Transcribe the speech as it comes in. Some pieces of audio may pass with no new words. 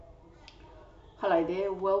Hello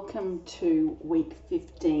there, welcome to week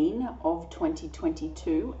 15 of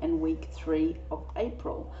 2022 and week 3 of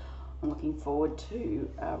April. I'm looking forward to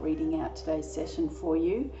reading out today's session for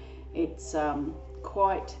you. It's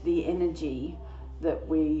quite the energy that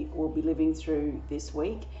we will be living through this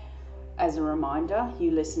week. As a reminder, you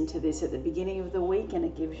listen to this at the beginning of the week and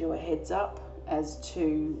it gives you a heads up as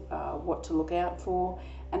to what to look out for,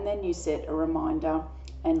 and then you set a reminder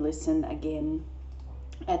and listen again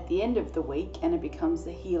at the end of the week, and it becomes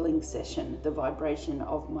the healing session. The vibration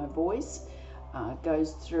of my voice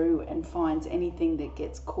goes through and finds anything that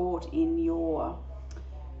gets caught in your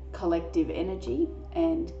collective energy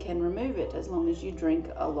and can remove it, as long as you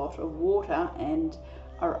drink a lot of water and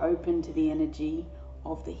are open to the energy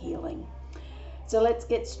of the healing. So let's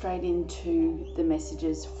get straight into the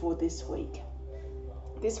messages for this week.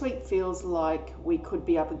 This week feels like we could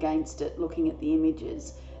be up against it looking at the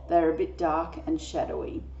images. They're a bit dark and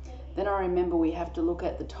shadowy. Then I remember we have to look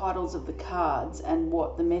at the titles of the cards and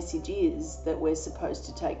what the message is that we're supposed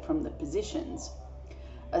to take from the positions.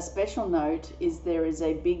 A special note is there is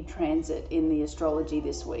a big transit in the astrology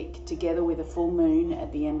this week, together with a full moon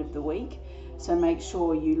at the end of the week. So make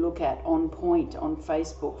sure you look at On Point on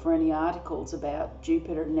Facebook for any articles about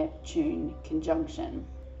Jupiter-Neptune conjunction.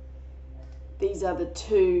 These are the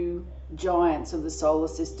two giants of the solar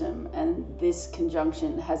system, and this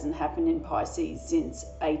conjunction hasn't happened in Pisces since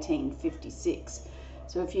 1856.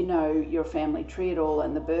 So if you know your family tree at all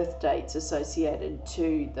and the birth dates associated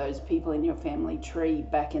to those people in your family tree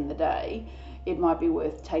back in the day, it might be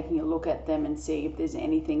worth taking a look at them and see if there's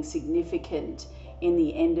anything significant in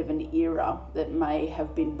the end of an era that may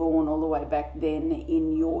have been born all the way back then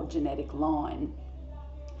in your genetic line.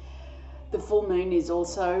 The full moon is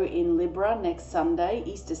also in Libra next Sunday,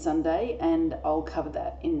 Easter Sunday, and I'll cover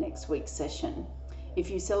that in next week's session. If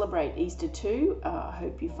you celebrate Easter too, I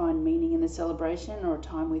hope you find meaning in the celebration or a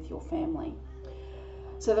time with your family.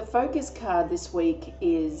 So the focus card this week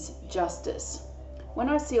is Justice. When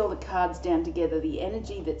I see all the cards down together, the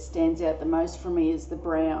energy that stands out the most for me is the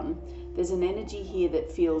brown. There's an energy here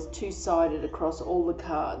that feels two-sided across all the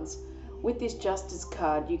cards. With this Justice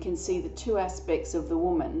card, you can see the two aspects of the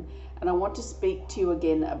woman, and I want to speak to you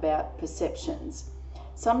again about perceptions.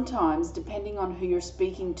 Sometimes, depending on who you're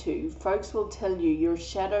speaking to, folks will tell you your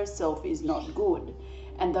shadow self is not good,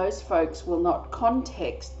 and those folks will not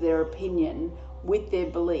context their opinion with their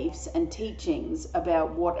beliefs and teachings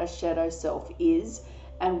about what a shadow self is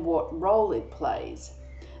and what role it plays.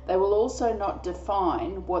 They will also not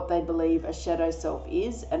define what they believe a shadow self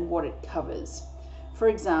is and what it covers. For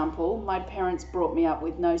example, my parents brought me up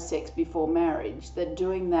with no sex before marriage, that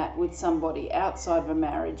doing that with somebody outside of a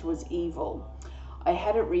marriage was evil. I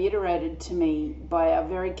had it reiterated to me by a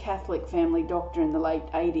very Catholic family doctor in the late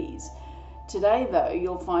 80s. Today, though,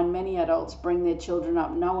 you'll find many adults bring their children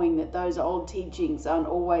up knowing that those old teachings aren't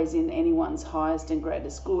always in anyone's highest and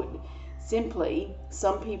greatest good. Simply,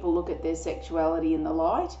 some people look at their sexuality in the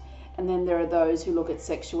light, and then there are those who look at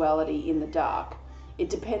sexuality in the dark. It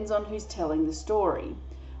depends on who's telling the story.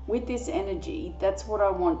 With this energy, that's what I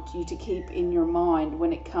want you to keep in your mind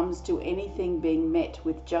when it comes to anything being met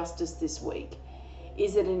with justice this week.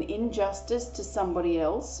 Is it an injustice to somebody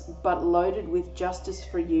else, but loaded with justice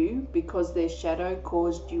for you because their shadow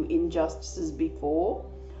caused you injustices before,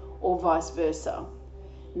 or vice versa?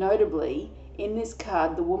 Notably, in this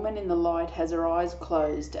card, the woman in the light has her eyes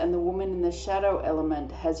closed, and the woman in the shadow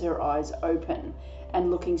element has her eyes open and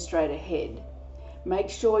looking straight ahead.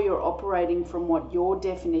 Make sure you're operating from what your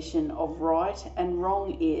definition of right and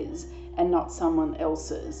wrong is, and not someone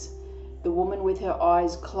else's. The woman with her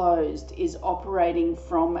eyes closed is operating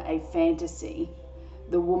from a fantasy.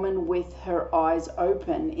 The woman with her eyes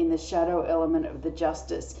open in the shadow element of the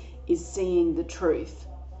justice is seeing the truth.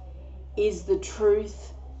 Is the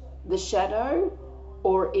truth the shadow,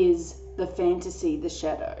 or is the fantasy the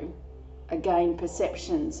shadow? Again,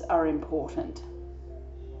 perceptions are important.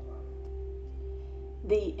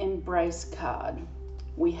 The Embrace card,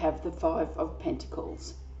 we have the Five of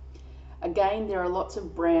Pentacles. Again, there are lots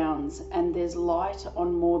of browns, and there's light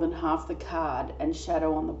on more than half the card and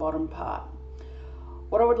shadow on the bottom part.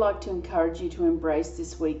 What I would like to encourage you to embrace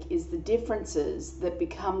this week is the differences that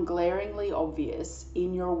become glaringly obvious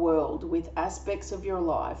in your world with aspects of your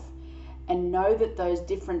life, and know that those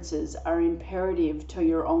differences are imperative to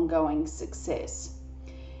your ongoing success.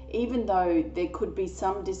 Even though there could be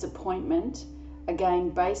some disappointment, again,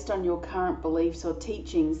 based on your current beliefs or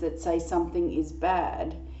teachings that say something is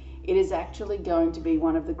bad, it is actually going to be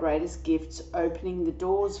one of the greatest gifts opening the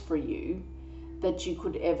doors for you that you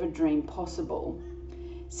could ever dream possible.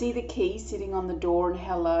 See the key sitting on the door and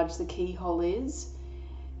how large the keyhole is?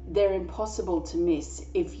 they're impossible to miss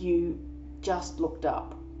if you just looked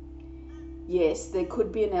up. Yes, there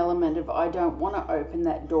could be an element of I don't want to open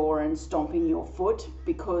that door and stomping your foot,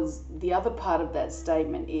 because the other part of that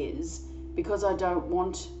statement is because I don't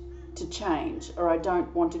want to change, or I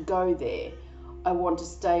don't want to go there. I want to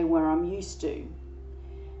stay where I'm used to.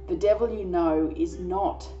 The devil you know is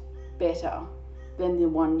not better than the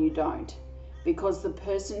one you don't, because the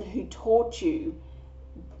person who taught you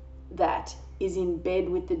that is in bed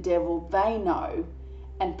with the devil they know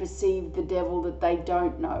and perceive the devil that they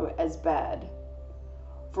don't know as bad.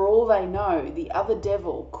 For all they know, the other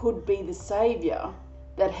devil could be the savior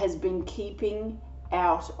that has been keeping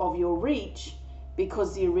out of your reach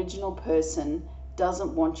because the original person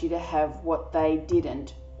doesn't want you to have what they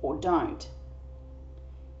didn't or don't.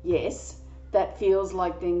 Yes, that feels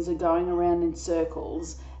like things are going around in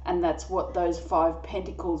circles, and that's what those 5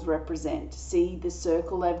 pentacles represent. See the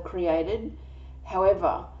circle they've created?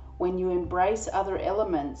 However, when you embrace other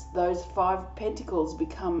elements, those 5 pentacles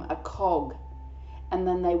become a cog, and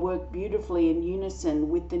then they work beautifully in unison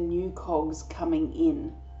with the new cogs coming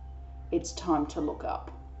in. It's time to look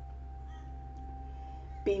up.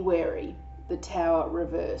 Be wary, the Tower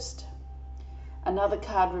reversed. Another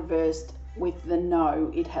card reversed with the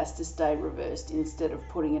no, it has to stay reversed instead of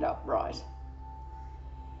putting it upright.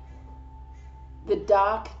 The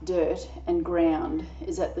dark dirt and ground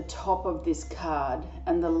is at the top of this card,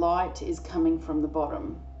 and the light is coming from the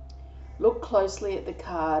bottom. Look closely at the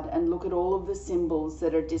card and look at all of the symbols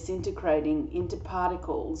that are disintegrating into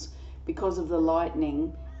particles because of the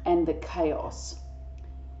lightning and the chaos.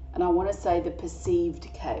 And I want to say the perceived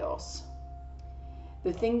chaos.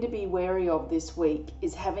 The thing to be wary of this week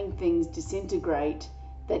is having things disintegrate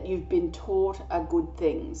that you've been taught are good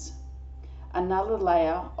things. Another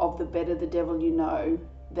layer of the better the devil you know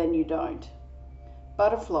than you don't.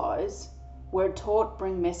 Butterflies, we're taught,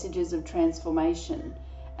 bring messages of transformation,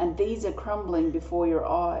 and these are crumbling before your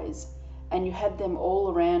eyes, and you had them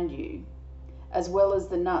all around you, as well as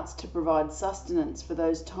the nuts to provide sustenance for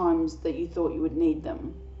those times that you thought you would need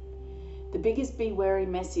them. The biggest be wary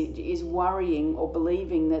message is worrying or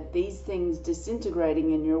believing that these things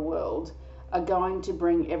disintegrating in your world are going to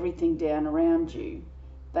bring everything down around you.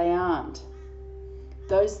 They aren't.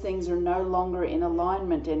 Those things are no longer in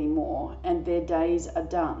alignment anymore, and their days are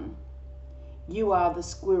done. You are the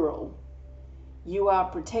squirrel. You are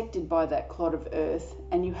protected by that clod of earth,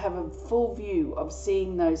 and you have a full view of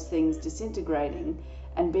seeing those things disintegrating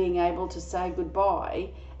and being able to say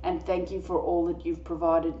goodbye and thank you for all that you've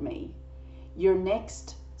provided me. Your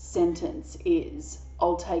next sentence is,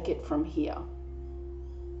 I'll take it from here.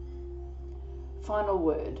 Final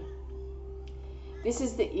word. This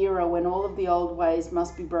is the era when all of the old ways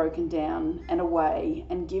must be broken down and away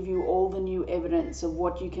and give you all the new evidence of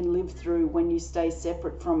what you can live through when you stay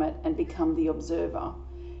separate from it and become the observer.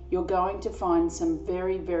 You're going to find some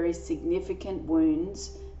very, very significant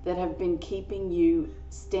wounds that have been keeping you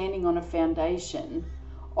standing on a foundation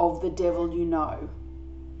of the devil you know.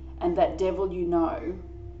 And that devil you know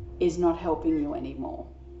is not helping you anymore.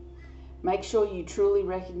 Make sure you truly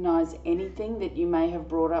recognize anything that you may have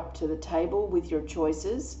brought up to the table with your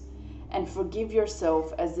choices, and forgive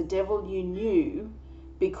yourself as the devil you knew,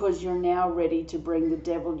 because you're now ready to bring the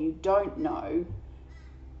devil you don't know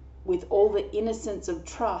with all the innocence of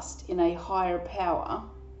trust in a higher power.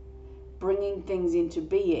 Bringing things into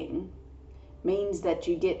being means that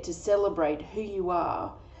you get to celebrate who you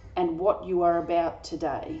are and what you are about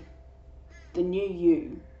today. The new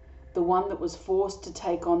you. The one that was forced to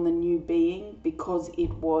take on the new being because it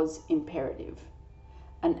was imperative.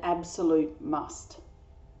 An absolute must.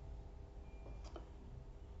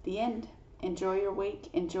 The end. Enjoy your week,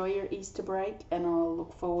 enjoy your Easter break, and I'll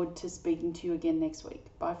look forward to speaking to you again next week.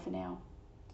 Bye for now.